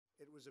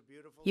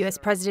US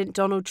President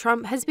Donald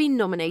Trump has been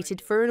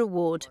nominated for an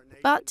award,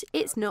 but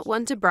it's not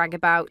one to brag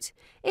about.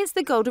 It's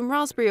the Golden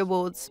Raspberry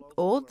Awards,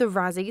 or the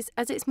Razzies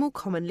as it's more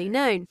commonly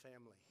known.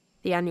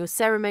 The annual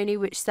ceremony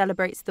which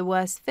celebrates the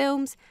worst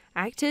films,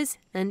 actors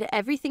and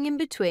everything in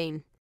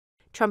between.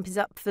 Trump is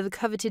up for the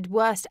coveted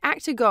Worst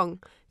Actor gong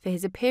for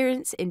his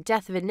appearance in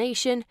Death of a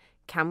Nation,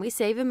 Can We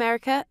Save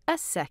America a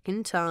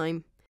Second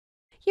Time?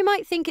 You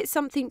might think it's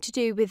something to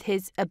do with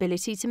his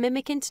ability to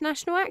mimic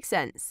international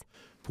accents.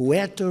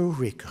 Puerto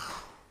Rico.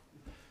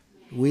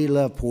 We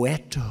love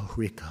Puerto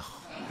Rico.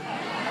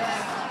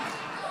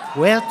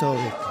 Puerto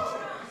Rico.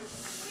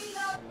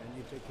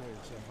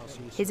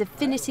 His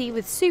affinity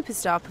with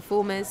superstar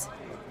performers,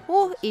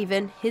 or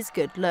even his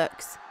good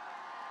looks.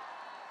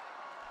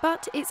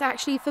 But it's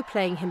actually for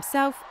playing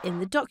himself in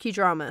the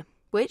docudrama,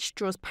 which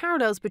draws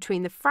parallels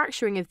between the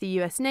fracturing of the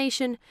US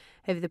nation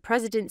over the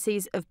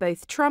presidencies of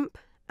both Trump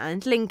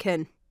and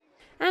Lincoln.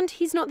 And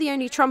he's not the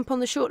only Trump on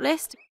the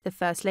shortlist. The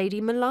First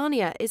Lady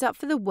Melania is up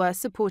for the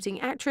Worst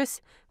Supporting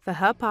Actress for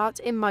her part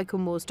in Michael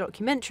Moore's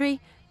documentary,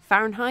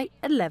 Fahrenheit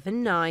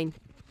 11/9.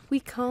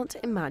 We can't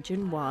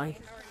imagine why.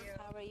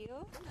 How are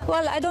you?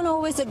 Well, I don't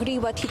always agree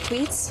what he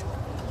tweets,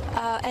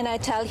 and I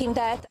tell him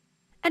that.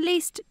 At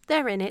least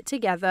they're in it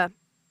together.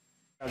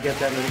 I'll get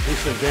that little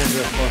piece of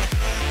dandruff for